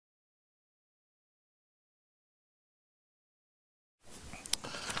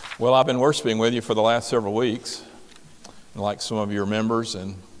Well, I've been worshiping with you for the last several weeks. Like some of your members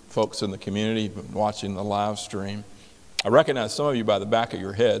and folks in the community been watching the live stream. I recognize some of you by the back of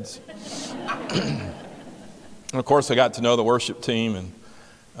your heads. And of course, I got to know the worship team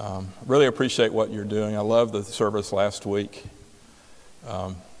and really appreciate what you're doing. I love the service last week.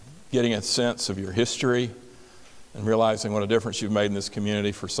 Getting a sense of your history and realizing what a difference you've made in this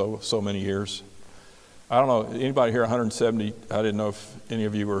community for so many years. I don't know, anybody here 170? I didn't know if any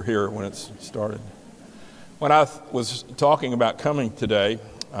of you were here when it started. When I was talking about coming today,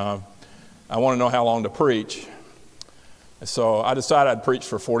 I want to know how long to preach. So I decided I'd preach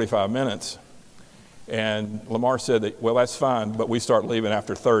for 45 minutes. And Lamar said that, well, that's fine, but we start leaving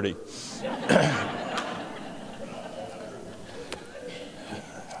after 30.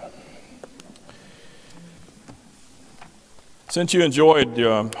 Since you enjoyed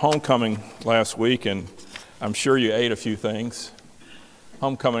homecoming last week, and I'm sure you ate a few things,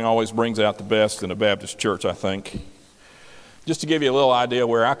 homecoming always brings out the best in a Baptist church, I think. Just to give you a little idea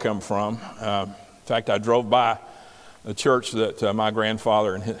where I come from, in fact, I drove by the church that my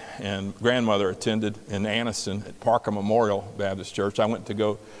grandfather and grandmother attended in Anniston at Parker Memorial Baptist Church. I went to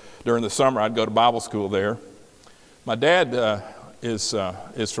go, during the summer, I'd go to Bible school there. My dad is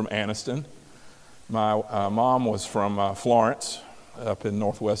from Anniston. My mom was from Florence, up in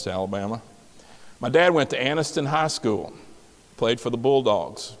northwest Alabama. My dad went to Anniston High School, played for the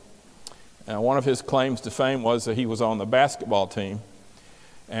Bulldogs. And one of his claims to fame was that he was on the basketball team,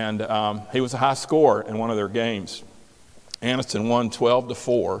 and he was a high scorer in one of their games. Anniston won 12-4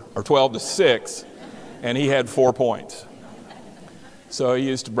 or 12-6, and he had 4 points. So he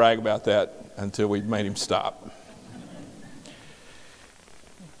used to brag about that until we made him stop.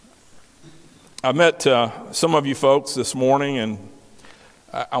 I met some of you folks this morning, and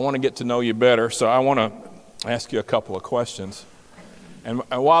I want to get to know you better, so I want to ask you a couple of questions. And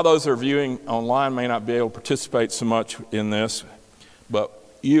while those who are viewing online may not be able to participate so much in this, but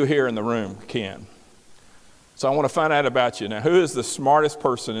you here in the room can. So I want to find out about you. Now, who is the smartest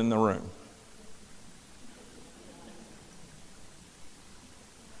person in the room?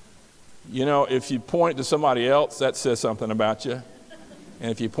 You know, if you point to somebody else, that says something about you. And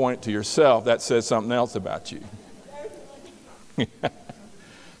if you point to yourself, that says something else about you.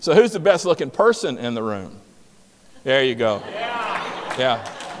 So who's the best looking person in the room? There you go. Yeah.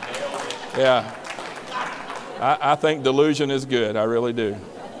 I think delusion is good. I really do.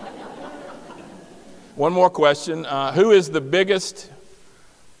 One more question. Who is the biggest,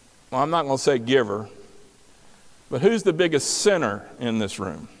 well, I'm not going to say giver, but who's the biggest sinner in this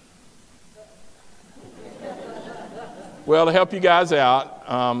room? Well, to help you guys out,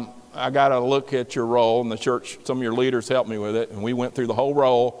 I got to look at your roll, and the church, some of your leaders helped me with it, and we went through the whole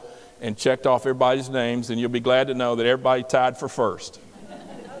roll and checked off everybody's names, and you'll be glad to know that everybody tied for first.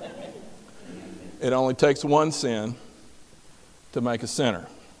 It only takes one sin to make a sinner.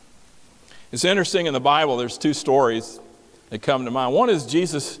 It's interesting in the Bible, there's two stories that come to mind. One is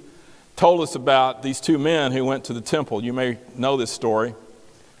Jesus told us about these two men who went to the temple. You may know this story.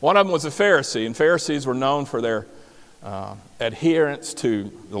 One of them was a Pharisee, and Pharisees were known for their adherence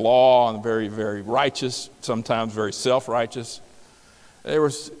to the law, and very, very righteous, sometimes very self-righteous. There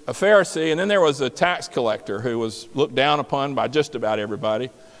was a Pharisee, and then there was a tax collector who was looked down upon by just about everybody.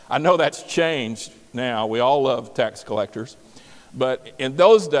 I know that's changed now. We all love tax collectors. But in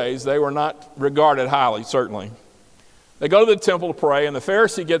those days, they were not regarded highly, certainly. They go to the temple to pray, and the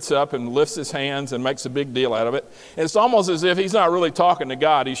Pharisee gets up and lifts his hands and makes a big deal out of it. And it's almost as if he's not really talking to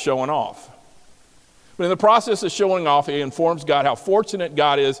God, he's showing off. But in the process of showing off, he informs God how fortunate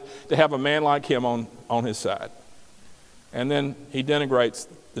God is to have a man like him on his side. And then he denigrates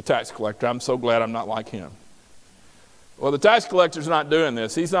the tax collector. I'm so glad I'm not like him. Well, the tax collector's not doing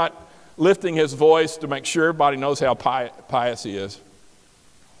this. He's not lifting his voice to make sure everybody knows how pious he is.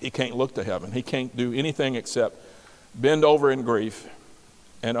 He can't look to heaven. He can't do anything except bend over in grief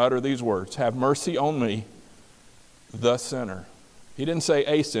and utter these words, "Have mercy on me, the sinner." He didn't say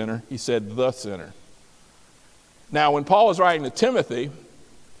a sinner. He said the sinner. Now, when Paul was writing to Timothy,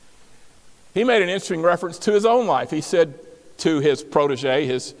 he made an interesting reference to his own life. He said to his protege,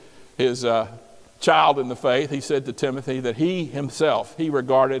 his child in the faith, he said to Timothy that he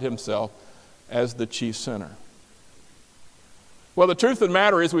regarded himself as the chief sinner. Well, the truth of the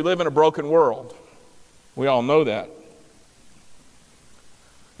matter is we live in a broken world. We all know that.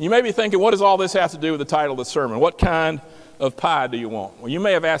 You may be thinking, what does all this have to do with the title of the sermon? What kind of pie do you want? Well, you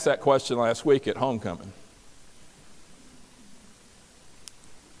may have asked that question last week at homecoming.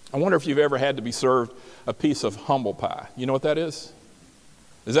 I wonder if you've ever had to be served a piece of humble pie. You know what that is?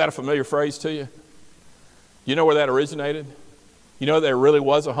 Is that a familiar phrase to you? You know where that originated? You know there really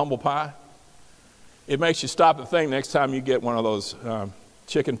was a humble pie? It makes you stop and think next time you get one of those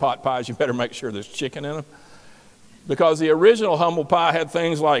chicken pot pies, you better make sure there's chicken in them. Because the original humble pie had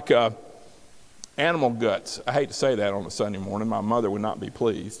things like animal guts. I hate to say that on a Sunday morning. My mother would not be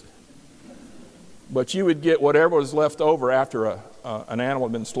pleased. But you would get whatever was left over after an animal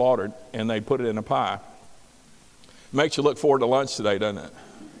had been slaughtered, and they'd put it in a pie. Makes you look forward to lunch today, doesn't it?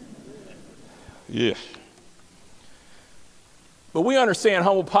 Yeah. But we understand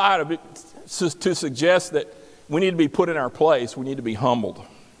humble pie to suggest that we need to be put in our place. We need to be humbled.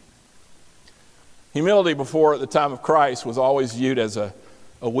 Humility before at the time of Christ was always viewed as a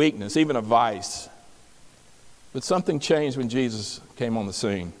weakness, even a vice. But something changed when Jesus came on the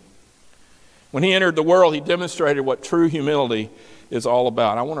scene. When he entered the world, he demonstrated what true humility is all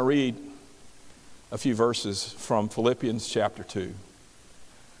about. I want to read a few verses from Philippians chapter 2.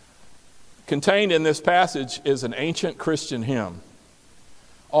 Contained in this passage is an ancient Christian hymn.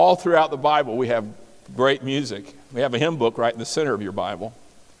 All throughout the Bible, we have great music. We have a hymn book right in the center of your Bible.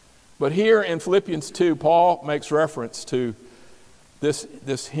 But here in Philippians 2, Paul makes reference to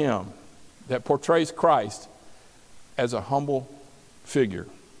this hymn that portrays Christ as a humble figure.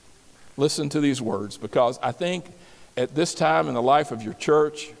 Listen to these words, because I think at this time in the life of your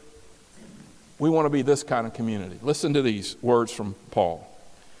church, we want to be this kind of community. Listen to these words from Paul.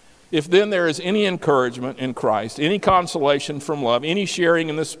 If then there is any encouragement in Christ, any consolation from love, any sharing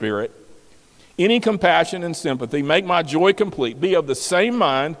in the Spirit, any compassion and sympathy, make my joy complete. Be of the same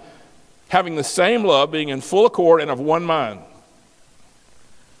mind, having the same love, being in full accord and of one mind.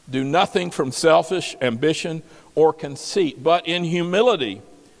 Do nothing from selfish ambition or conceit, but in humility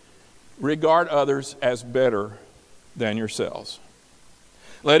regard others as better than yourselves.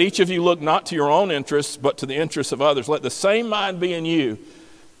 Let each of you look not to your own interests, but to the interests of others. Let the same mind be in you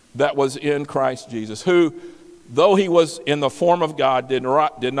that was in Christ Jesus, who, though he was in the form of God, did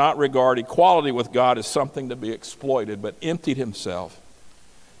not regard equality with God as something to be exploited, but emptied himself,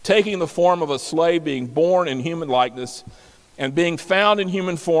 taking the form of a slave, being born in human likeness, and being found in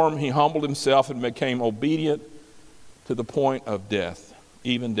human form, he humbled himself and became obedient to the point of death,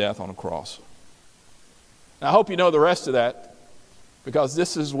 even death on a cross. Now, I hope you know the rest of that, because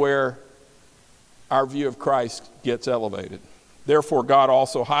this is where our view of Christ gets elevated. Therefore, God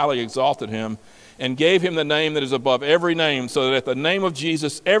also highly exalted him and gave him the name that is above every name, so that at the name of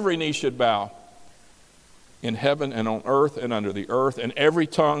Jesus every knee should bow, in heaven and on earth and under the earth, and every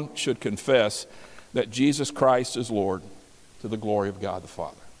tongue should confess that Jesus Christ is Lord, to the glory of God the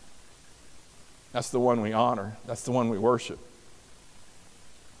Father. That's the one we honor. That's the one we worship.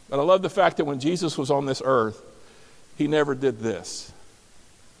 But I love the fact that when Jesus was on this earth, he never did this.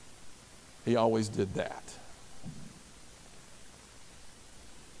 He always did that.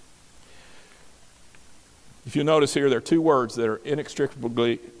 If you notice here, there are two words that are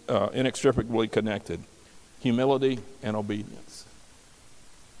inextricably connected: humility and obedience.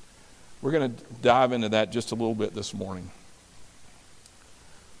 We're going to dive into that just a little bit this morning.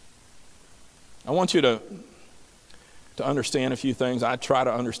 I want you to understand a few things. I try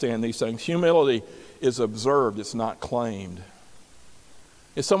to understand these things. Humility is observed, it's not claimed.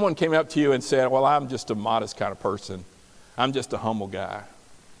 If someone came up to you and said, well, I'm just a modest kind of person, I'm just a humble guy,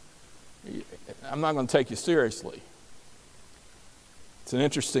 I'm not going to take you seriously. It's an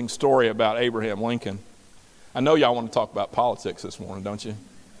interesting story about Abraham Lincoln. I know y'all want to talk about politics this morning, don't you?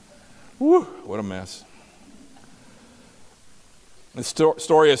 Whew, what a mess. The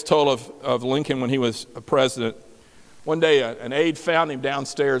story is told of Lincoln when he was a president. One day an aide found him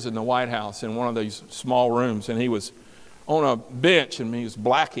downstairs in the White House in one of these small rooms, and he was on a bench and he was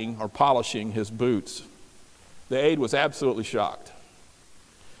blacking or polishing his boots. The aide was absolutely shocked.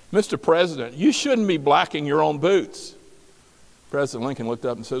 Mr. President, you shouldn't be blacking your own boots. President Lincoln looked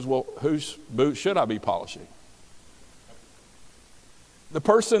up and says, well, whose boots should I be polishing? The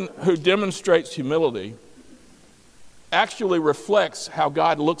person who demonstrates humility actually reflects how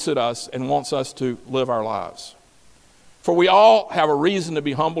God looks at us and wants us to live our lives. For we all have a reason to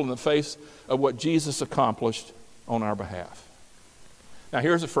be humble in the face of what Jesus accomplished on our behalf. Now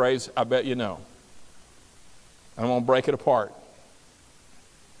here's a phrase I bet you know. I'm going to break it apart.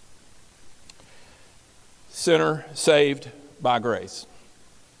 Sinner saved by grace.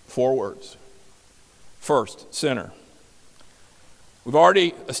 4 words. First, sinner. We've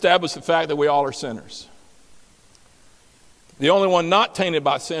already established the fact that we all are sinners. The only one not tainted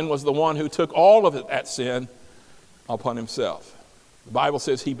by sin was the one who took all of that sin upon himself. The Bible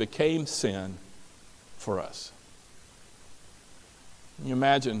says he became sin for us. Can you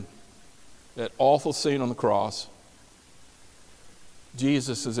imagine that awful scene on the cross?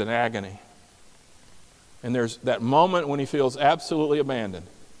 Jesus is in agony. And there's that moment when he feels absolutely abandoned.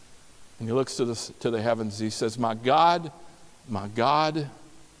 And he looks to the heavens. He says, my God,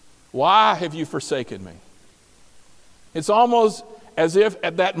 why have you forsaken me? It's almost as if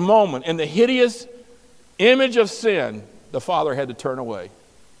at that moment, in the hideous image of sin, the Father had to turn away.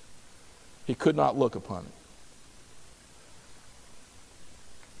 He could not look upon it.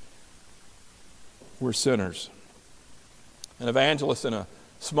 We're sinners. An evangelist in a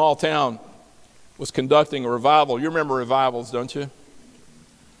small town was conducting a revival. You remember revivals, don't you?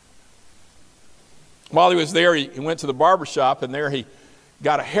 While he was there, he went to the barber shop, and there he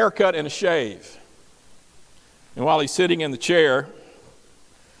got a haircut and a shave. And while he's sitting in the chair,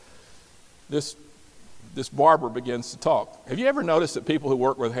 this barber begins to talk. Have you ever noticed that people who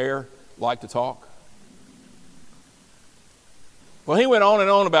work with hair like to talk? Well, he went on and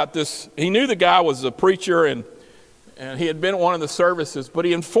on about this. He knew the guy was a preacher, and he had been at one of the services, but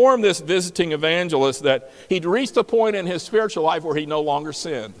he informed this visiting evangelist that he'd reached a point in his spiritual life where he no longer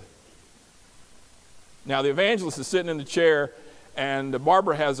sinned. Now, the evangelist is sitting in the chair, and the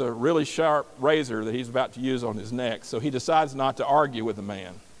barber has a really sharp razor that he's about to use on his neck, so he decides not to argue with the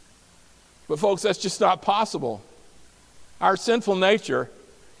man. But folks, that's just not possible. Our sinful nature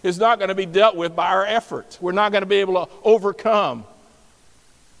is not going to be dealt with by our efforts. We're not going to be able to overcome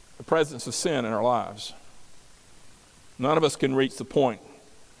the presence of sin in our lives. None of us can reach the point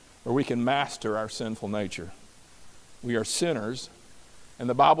where we can master our sinful nature. We are sinners, and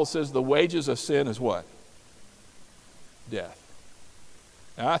the Bible says the wages of sin is what? Death.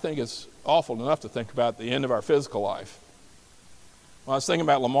 Now, I think it's awful enough to think about the end of our physical life. Well, I was thinking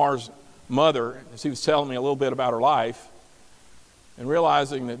about Lamar's mother as he was telling me a little bit about her life, and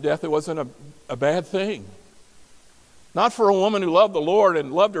realizing that death, it wasn't a bad thing. Not for a woman who loved the Lord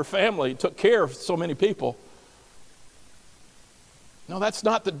and loved her family, took care of so many people. No, that's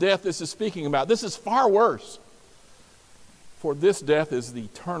not the death this is speaking about. This is far worse. For this death is the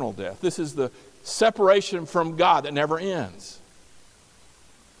eternal death. This is the separation from God that never ends.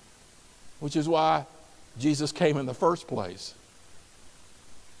 Which is why Jesus came in the first place.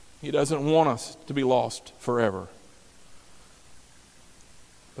 He doesn't want us to be lost forever.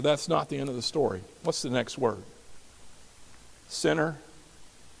 But that's not the end of the story. What's the next word? Sinner.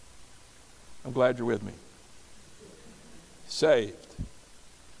 I'm glad you're with me. Saved.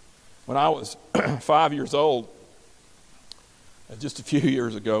 When I was 5 years old, just a few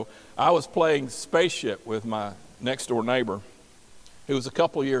years ago, I was playing spaceship with my next door neighbor, who was a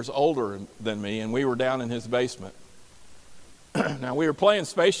couple years older than me, and we were down in his basement. Now, we were playing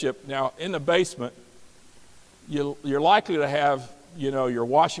spaceship. Now, in the basement, you're likely to have, your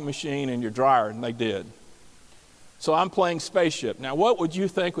washing machine and your dryer, and they did. So I'm playing spaceship. Now, what would you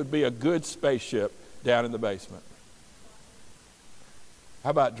think would be a good spaceship down in the basement? How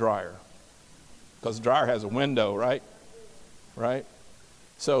about dryer? Because dryer has a window, right? Right?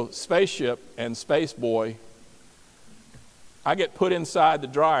 So spaceship and space boy, I get put inside the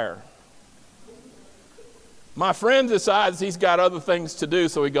dryer. My friend decides he's got other things to do,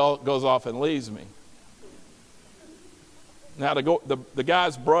 so he goes off and leaves me. Now, the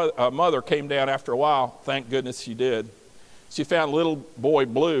guy's mother came down after a while. Thank goodness she did. She found little boy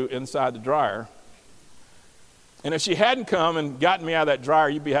Blue inside the dryer. And if she hadn't come and gotten me out of that dryer,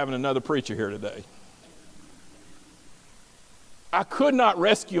 you'd be having another preacher here today. I could not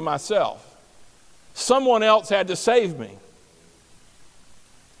rescue myself. Someone else had to save me.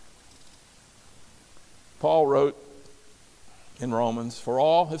 Paul wrote in Romans, "For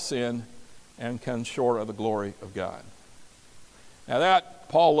all have sinned and come short of the glory of God." Now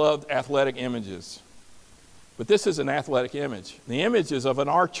Paul loved athletic images. But this is an athletic image. The image is of an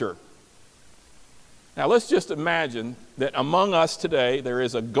archer. Now let's just imagine that among us today there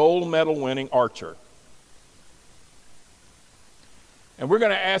is a gold medal winning archer. And we're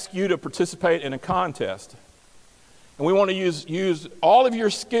going to ask you to participate in a contest. And we want to use all of your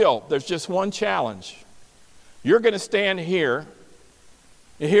skill. There's just one challenge. You're going to stand here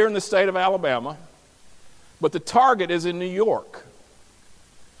in the state of Alabama, but the target is in New York.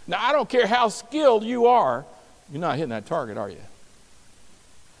 Now, I don't care how skilled you are, you're not hitting that target, are you?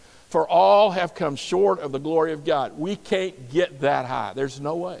 For all have come short of the glory of God. We can't get that high. There's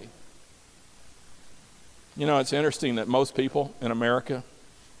no way. It's interesting that most people in America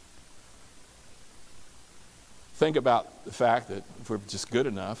think about the fact that if we're just good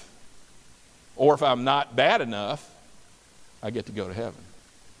enough, or if I'm not bad enough, I get to go to heaven.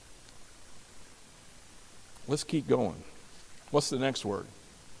 Let's keep going. What's the next word?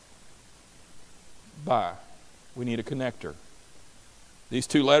 By. We need a connector. These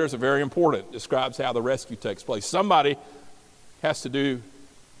two letters are very important. It describes how the rescue takes place. Somebody has to do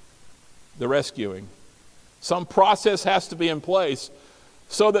the rescuing. Some process has to be in place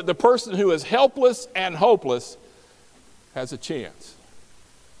so that the person who is helpless and hopeless has a chance.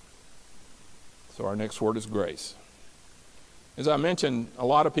 So our next word is grace. As I mentioned, a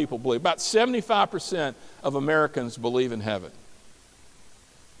lot of people believe. About 75% of Americans believe in heaven.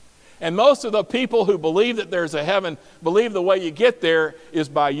 And most of the people who believe that there's a heaven believe the way you get there is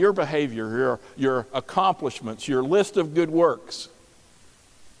by your behavior, your accomplishments, your list of good works.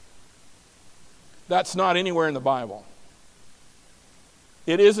 That's not anywhere in the Bible.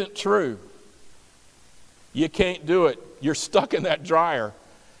 It isn't true. You can't do it. You're stuck in that dryer.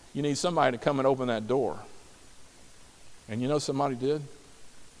 You need somebody to come and open that door. And you know somebody did?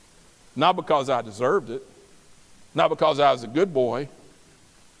 Not because I deserved it. Not because I was a good boy.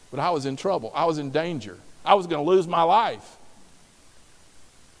 But I was in trouble. I was in danger. I was going to lose my life.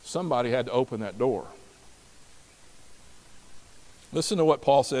 Somebody had to open that door. Listen to what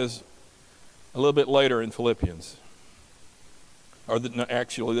Paul says a little bit later in Philippians.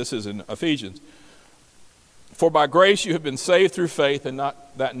 Actually, this is in Ephesians. For by grace you have been saved through faith, and not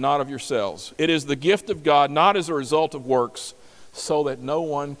of yourselves. It is the gift of God, not as a result of works, so that no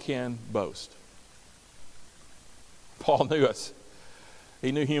one can boast. Paul knew us.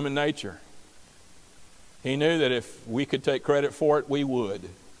 He knew human nature. He knew that if we could take credit for it, we would.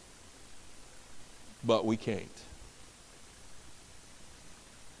 But we can't.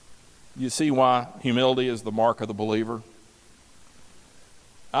 You see why humility is the mark of the believer?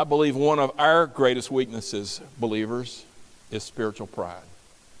 I believe one of our greatest weaknesses, believers, is spiritual pride.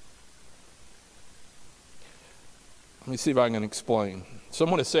 Let me see if I can explain.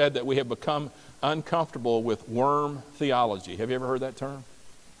 Someone has said that we have become uncomfortable with worm theology. Have you ever heard that term?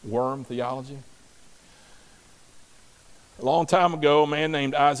 Worm theology? A long time ago, a man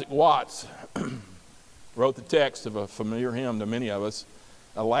named Isaac Watts wrote the text of a familiar hymn to many of us,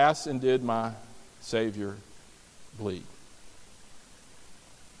 "Alas, and did my Savior bleed."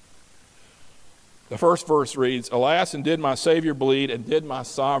 The first verse reads, "Alas, and did my Savior bleed, and did my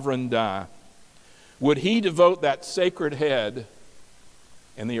sovereign die? Would he devote that sacred head?"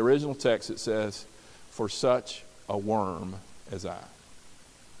 In the original text it says, "For such a worm as I."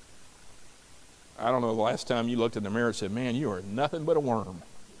 I don't know the last time you looked in the mirror and said, "Man, you are nothing but a worm."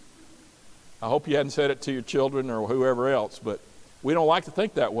 I hope you hadn't said it to your children or whoever else, but we don't like to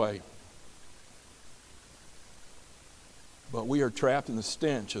think that way. But we are trapped in the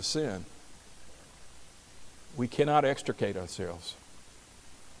stench of sin. We cannot extricate ourselves.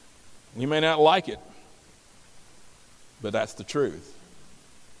 You may not like it, but that's the truth.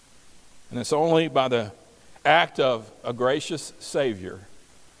 And it's only by the act of a gracious Savior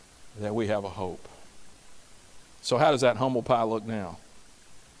that we have a hope. So how does that humble pie look now?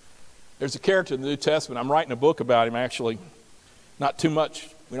 There's a character in the New Testament. I'm writing a book about him, actually. Not too much.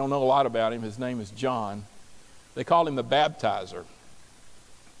 We don't know a lot about him. His name is John. They called him the baptizer.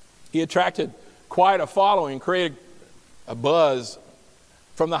 He attracted quite a following, created a buzz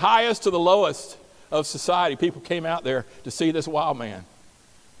from the highest to the lowest of society. People came out there to see this wild man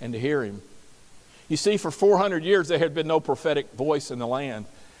and to hear him. You see, for 400 years there had been no prophetic voice in the land.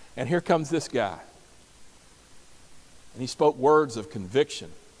 And here comes this guy. And he spoke words of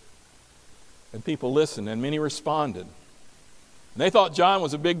conviction. And people listened, and many responded. And they thought John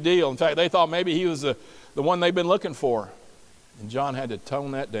was a big deal. In fact, they thought maybe he was the one they've been looking for. And John had to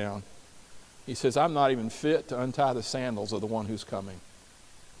tone that down. He says, "I'm not even fit to untie the sandals of the one who's coming."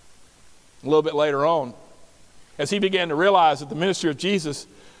 A little bit later on, as he began to realize that the ministry of Jesus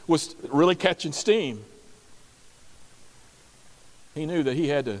was really catching steam, he knew that he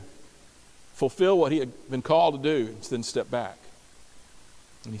had to fulfill what he had been called to do and then step back.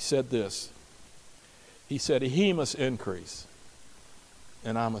 And he said this. He said, "He must increase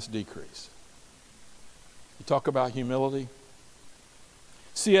and I must decrease." You talk about humility.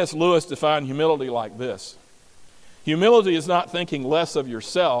 C.S. Lewis defined humility like this. Humility is not thinking less of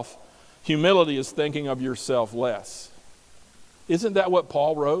yourself. Humility is thinking of yourself less. Isn't that what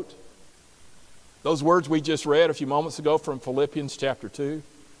Paul wrote? Those words we just read a few moments ago from Philippians chapter 2.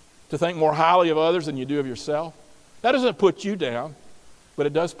 To think more highly of others than you do of yourself. That doesn't put you down, but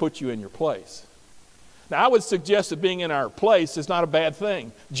it does put you in your place. Now, I would suggest that being in our place is not a bad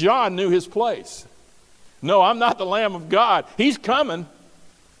thing. John knew his place. No, I'm not the Lamb of God. He's coming,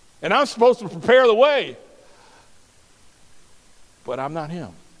 and I'm supposed to prepare the way. But I'm not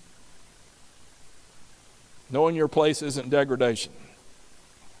him. Knowing your place isn't degradation.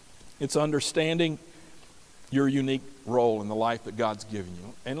 It's understanding your unique role in the life that God's given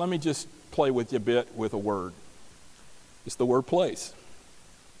you. And let me just play with you a bit with a word. It's the word place.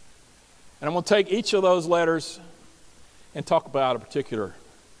 And I'm going to take each of those letters and talk about a particular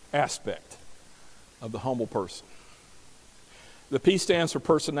aspect of the humble person. The P stands for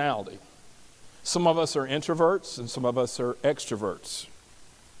personality. Some of us are introverts and some of us are extroverts.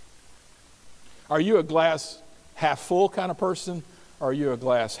 Are you a glass half full kind of person, or are you a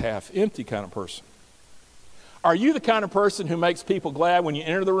glass half empty kind of person? Are you the kind of person who makes people glad when you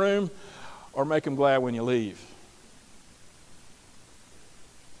enter the room, or make them glad when you leave?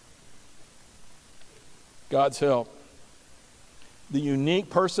 God's help. The unique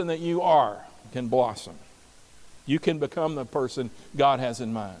person that you are can blossom. You can become the person God has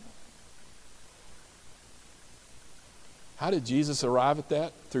in mind. How did Jesus arrive at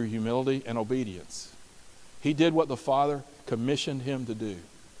that? Through humility and obedience. He did what the Father commissioned him to do.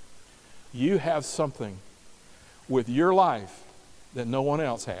 You have something with your life that no one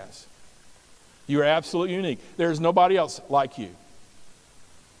else has. You are absolutely unique. There's nobody else like you.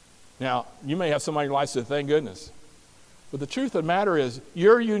 Now, you may have somebody in your life say, thank goodness. But the truth of the matter is,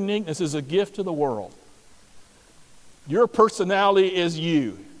 your uniqueness is a gift to the world. Your personality is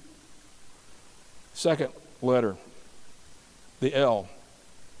you. Second letter, the L,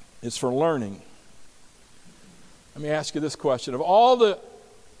 is for learning. Let me ask you this question. Of all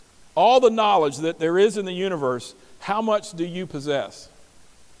the knowledge that there is in the universe, how much do you possess?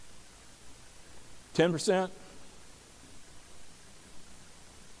 10%?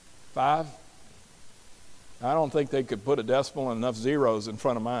 5%? I don't think they could put a decimal and enough zeros in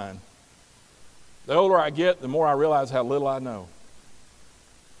front of mine. The older I get, the more I realize how little I know.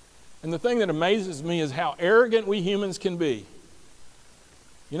 And the thing that amazes me is how arrogant we humans can be.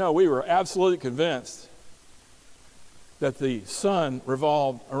 You know, we were absolutely convinced that the sun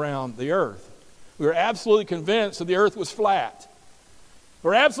revolved around the earth. We were absolutely convinced that the earth was flat.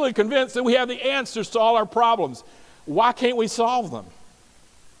 We're absolutely convinced that we have the answers to all our problems. Why can't we solve them?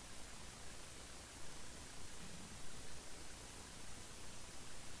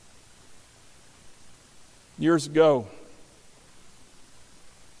 Years ago,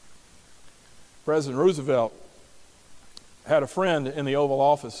 President Roosevelt had a friend in the Oval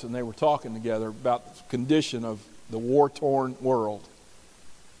Office, and they were talking together about the condition of the war-torn world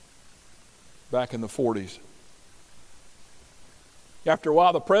back in the 40s. After a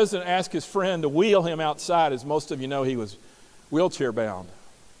while, the president asked his friend to wheel him outside. As most of you know, he was wheelchair-bound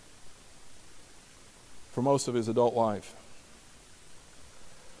for most of his adult life.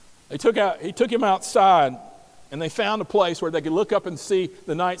 He took him outside, and they found a place where they could look up and see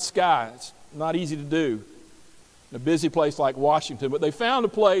the night sky. It's not easy to do in a busy place like Washington, but they found a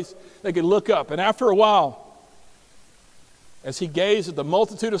place they could look up. And after a while, as he gazed at the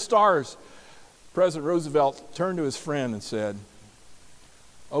multitude of stars, President Roosevelt turned to his friend and said,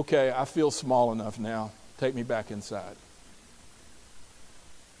 "Okay, I feel small enough now. Take me back inside."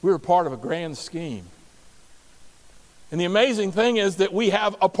 We were part of a grand scheme. And the amazing thing is that we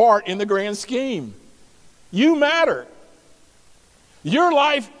have a part in the grand scheme. You matter. Your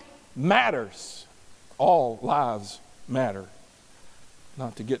life matters. All lives matter.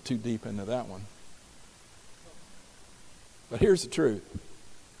 Not to get too deep into that one. But here's the truth.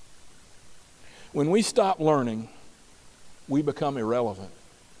 When we stop learning, we become irrelevant.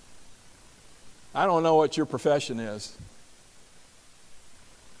 I don't know what your profession is,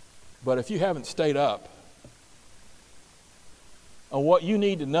 but if you haven't stayed up on what you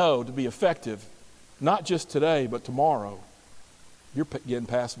need to know to be effective, not just today, but tomorrow, you're getting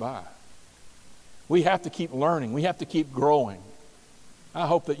passed by. We have to keep learning. We have to keep growing. I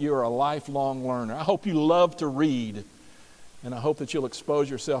hope that you are a lifelong learner. I hope you love to read, and I hope that you'll expose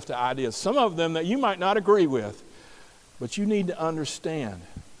yourself to ideas, some of them that you might not agree with, but you need to understand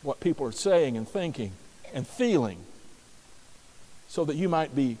what people are saying and thinking and feeling so that you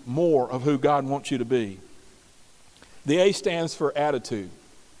might be more of who God wants you to be. The A stands for attitude.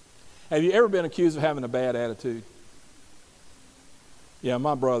 Have you ever been accused of having a bad attitude? Yeah,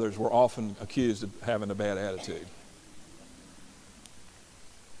 my brothers were often accused of having a bad attitude.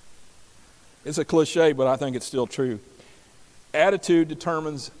 It's a cliche, but I think it's still true. Attitude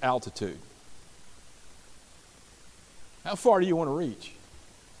determines altitude. How far do you want to reach?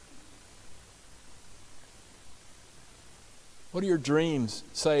 What do your dreams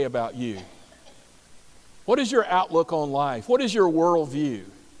say about you? What is your outlook on life? What is your worldview?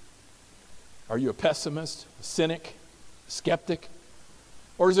 Are you a pessimist, a cynic, a skeptic?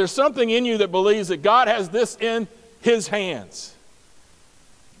 Or is there something in you that believes that God has this in His hands?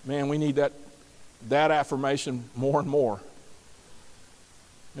 Man, we need that affirmation more and more.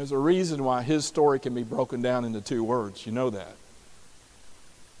 There's a reason why His story can be broken down into 2 words. You know that.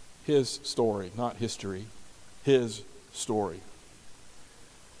 His story, not history. His story.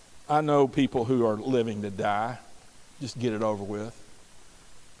 I know people who are living to die. Just get it over with.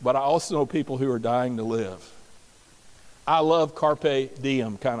 but I also know people who are dying to live. I love carpe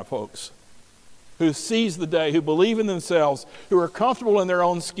diem kind of folks who seize the day, who believe in themselves, who are comfortable in their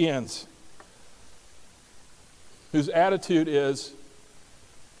own skins, whose attitude is,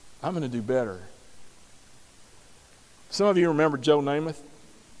 I'm going to do better. Some of you remember Joe Namath?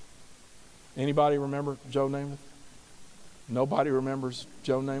 Anybody remember Joe Namath? Nobody remembers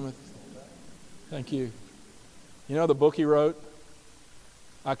Joe Namath? Thank you. You know the book he wrote?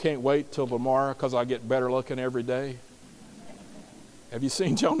 I can't wait till tomorrow because I get better looking every day. Have you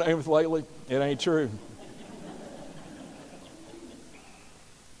seen Joe Namath lately? It ain't true.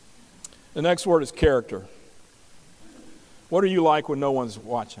 The next word is character. What are you like when no one's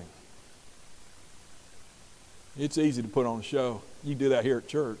watching? It's easy to put on a show. You can do that here at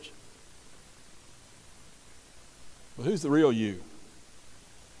church. But who's the real you?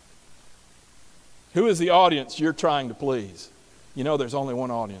 Who is the audience you're trying to please? You know there's only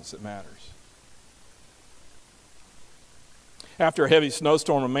one audience that matters. After a heavy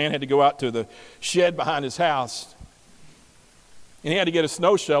snowstorm, a man had to go out to the shed behind his house. And he had to get a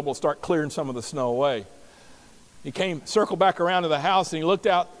snow shovel to start clearing some of the snow away. He circled back around to the house, and he looked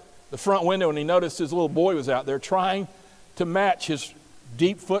out the front window, and he noticed his little boy was out there trying to match his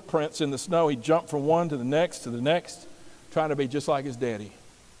deep footprints in the snow. He jumped from one to the next, trying to be just like his daddy.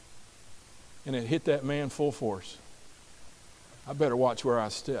 And it hit that man full force. I better watch where I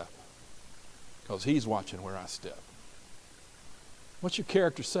step, because he's watching where I step. What's your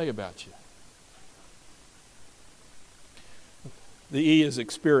character say about you? The E is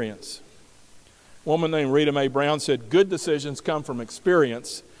experience. A woman named Rita Mae Brown said, good decisions come from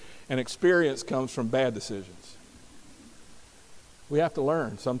experience, and experience comes from bad decisions. We have to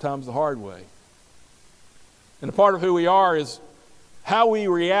learn, sometimes the hard way. And a part of who we are is how we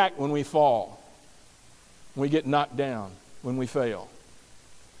react when we fall, when we get knocked down, when we fail.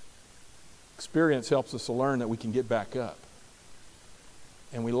 Experience helps us to learn that we can get back up.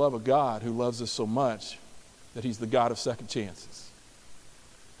 And we love a God who loves us so much that He's the God of second chances.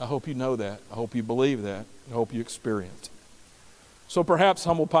 I hope you know that. I hope you believe that. I hope you experience it. So perhaps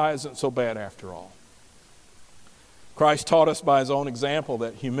humble pie isn't so bad after all. Christ taught us by His own example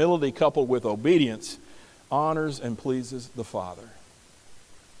that humility coupled with obedience honors and pleases the Father.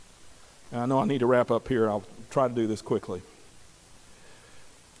 Now, I know I need to wrap up here. I'll try to do this quickly.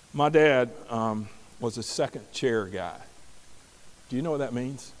 My dad was a second chair guy. Do you know what that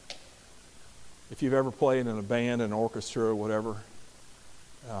means? If you've ever played in a band, an orchestra, or whatever,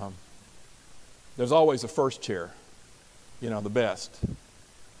 there's always a first chair, the best.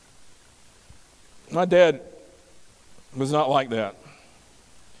 My dad was not like that.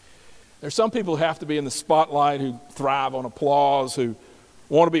 There's some people who have to be in the spotlight, who thrive on applause, who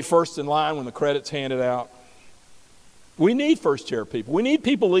want to be first in line when the credit's handed out. We need first chair people. We need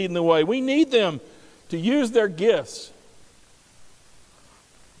people leading the way. We need them to use their gifts.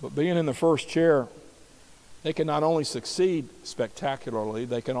 But being in the first chair, they can not only succeed spectacularly,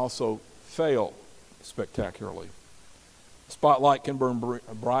 they can also fail spectacularly. The spotlight can burn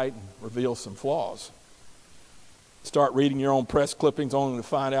bright and reveal some flaws. Start reading your own press clippings only to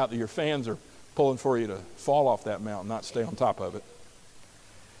find out that your fans are pulling for you to fall off that mountain, not stay on top of it.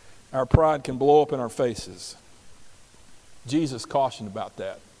 Our pride can blow up in our faces. Jesus cautioned about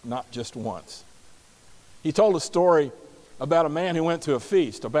that, not just once. He told a story about a man who went to a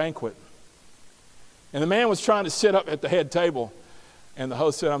feast, a banquet. And the man was trying to sit up at the head table, and the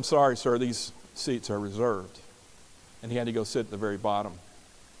host said, I'm sorry, sir, these seats are reserved. And he had to go sit at the very bottom,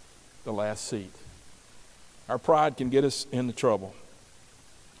 the last seat. Our pride can get us into trouble.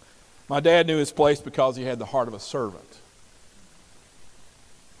 My dad knew his place because he had the heart of a servant.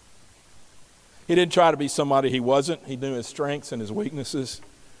 He didn't try to be somebody he wasn't. He knew his strengths and his weaknesses.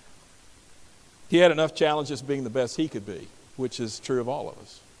 He had enough challenges being the best he could be, which is true of all of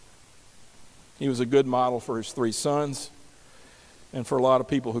us. He was a good model for his 3 sons and for a lot of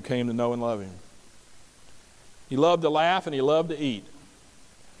people who came to know and love him. He loved to laugh and he loved to eat.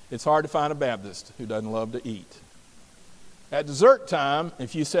 It's hard to find a Baptist who doesn't love to eat. At dessert time,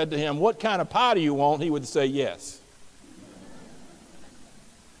 if you said to him, what kind of pie do you want? He would say yes.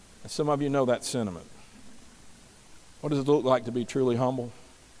 And some of you know that sentiment. What does it look like to be truly humble?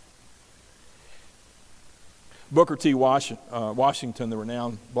 Booker T. Washington, the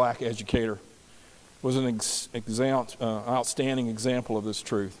renowned black educator, was an outstanding example of this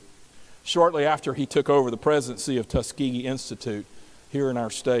truth. Shortly after he took over the presidency of Tuskegee Institute here in our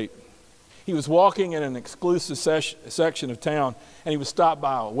state, he was walking in an exclusive section of town, and he was stopped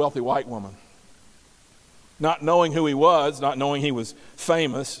by a wealthy white woman. Not knowing who he was, not knowing he was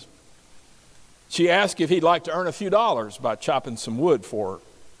famous, she asked if he'd like to earn a few dollars by chopping some wood for her.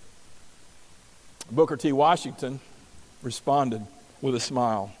 Booker T. Washington responded with a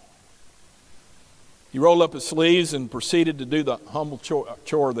smile. He rolled up his sleeves and proceeded to do the humble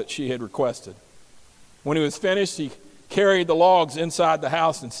chore that she had requested. When he was finished, he carried the logs inside the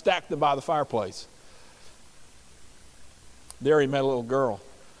house and stacked them by the fireplace. There he met a little girl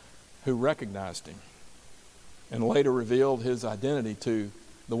who recognized him and later revealed his identity to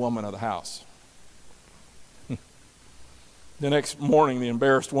the woman of the house. The next morning, the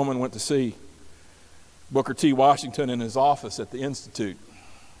embarrassed woman went to see Booker T. Washington in his office at the Institute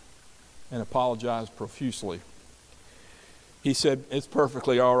and apologized profusely. He said, "It's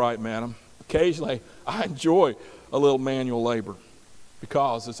perfectly all right, madam. Occasionally, I enjoy a little manual labor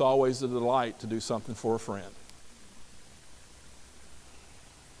because it's always a delight to do something for a friend."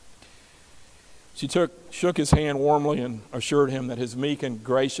 She shook his hand warmly and assured him that his meek and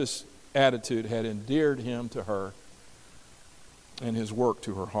gracious attitude had endeared him to her and his work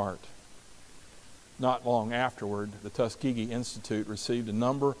to her heart. Not long afterward, the Tuskegee Institute received a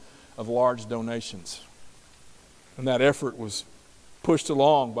number of large donations, and that effort was pushed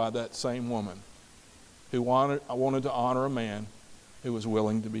along by that same woman who wanted to honor a man who was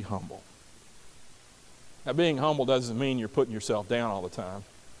willing to be humble. Now, being humble doesn't mean you're putting yourself down all the time.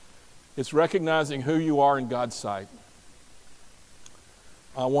 It's recognizing who you are in God's sight.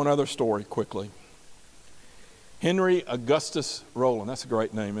 One other story quickly. Henry Augustus Rowland, that's a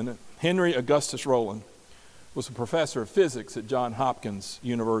great name, isn't it? Henry Augustus Rowland was a professor of physics at Johns Hopkins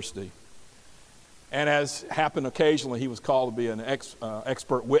University. And as happened occasionally, he was called to be an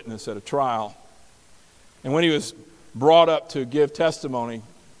expert witness at a trial. And when he was brought up to give testimony,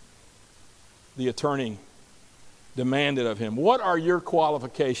 the attorney demanded of him, "What are your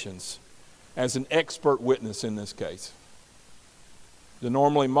qualifications as an expert witness in this case?" The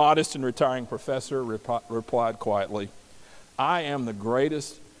normally modest and retiring professor replied quietly, "I am the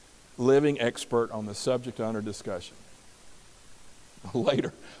greatest living expert on the subject under discussion."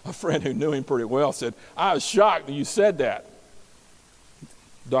 Later, a friend who knew him pretty well said, "I was shocked that you said that."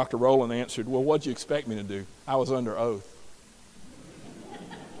 Dr. Rowland answered, "Well, what'd you expect me to do? I was under oath."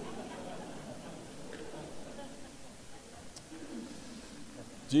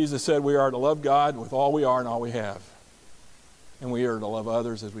 Jesus said we are to love God with all we are and all we have. And we are to love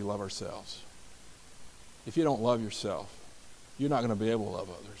others as we love ourselves. If you don't love yourself, you're not going to be able to love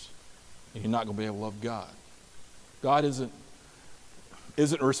others. And you're not going to be able to love God. God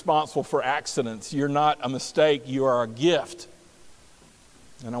isn't responsible for accidents. You're not a mistake. You are a gift.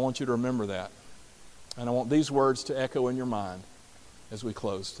 And I want you to remember that. And I want these words to echo in your mind as we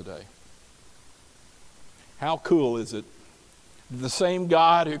close today. How cool is it? The same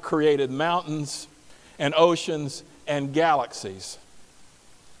God who created mountains and oceans and galaxies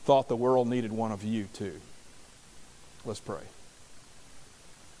thought the world needed one of you too. Let's pray.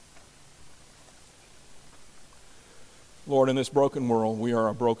 Lord, in this broken world, we are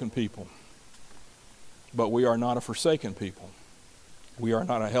a broken people. But we are not a forsaken people. We are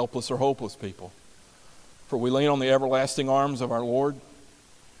not a helpless or hopeless people. For we lean on the everlasting arms of our Lord,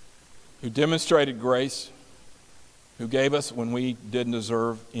 who demonstrated grace, who gave us when we didn't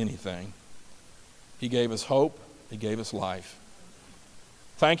deserve anything. He gave us hope. He gave us life.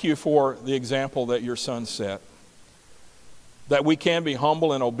 Thank you for the example that your Son set, that we can be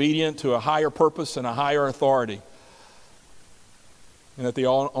humble and obedient to a higher purpose and a higher authority, and that the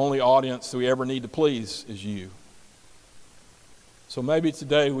only audience that we ever need to please is you. So maybe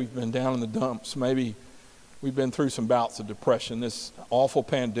today we've been down in the dumps. Maybe we've been through some bouts of depression. This awful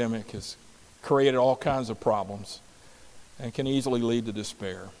pandemic has created all kinds of problems and can easily lead to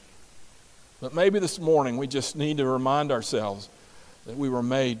despair. But maybe this morning we just need to remind ourselves that we were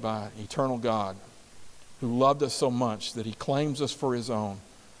made by an eternal God who loved us so much that he claims us for his own,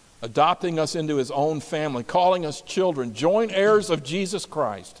 adopting us into his own family, calling us children, joint heirs of Jesus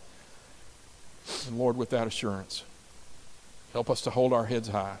Christ. And Lord, with that assurance, help us to hold our heads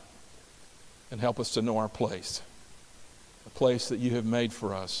high and help us to know our place, a place that you have made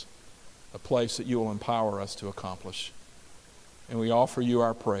for us, a place that you will empower us to accomplish. And we offer you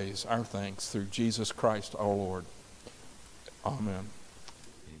our praise, our thanks through Jesus Christ our Lord. Amen.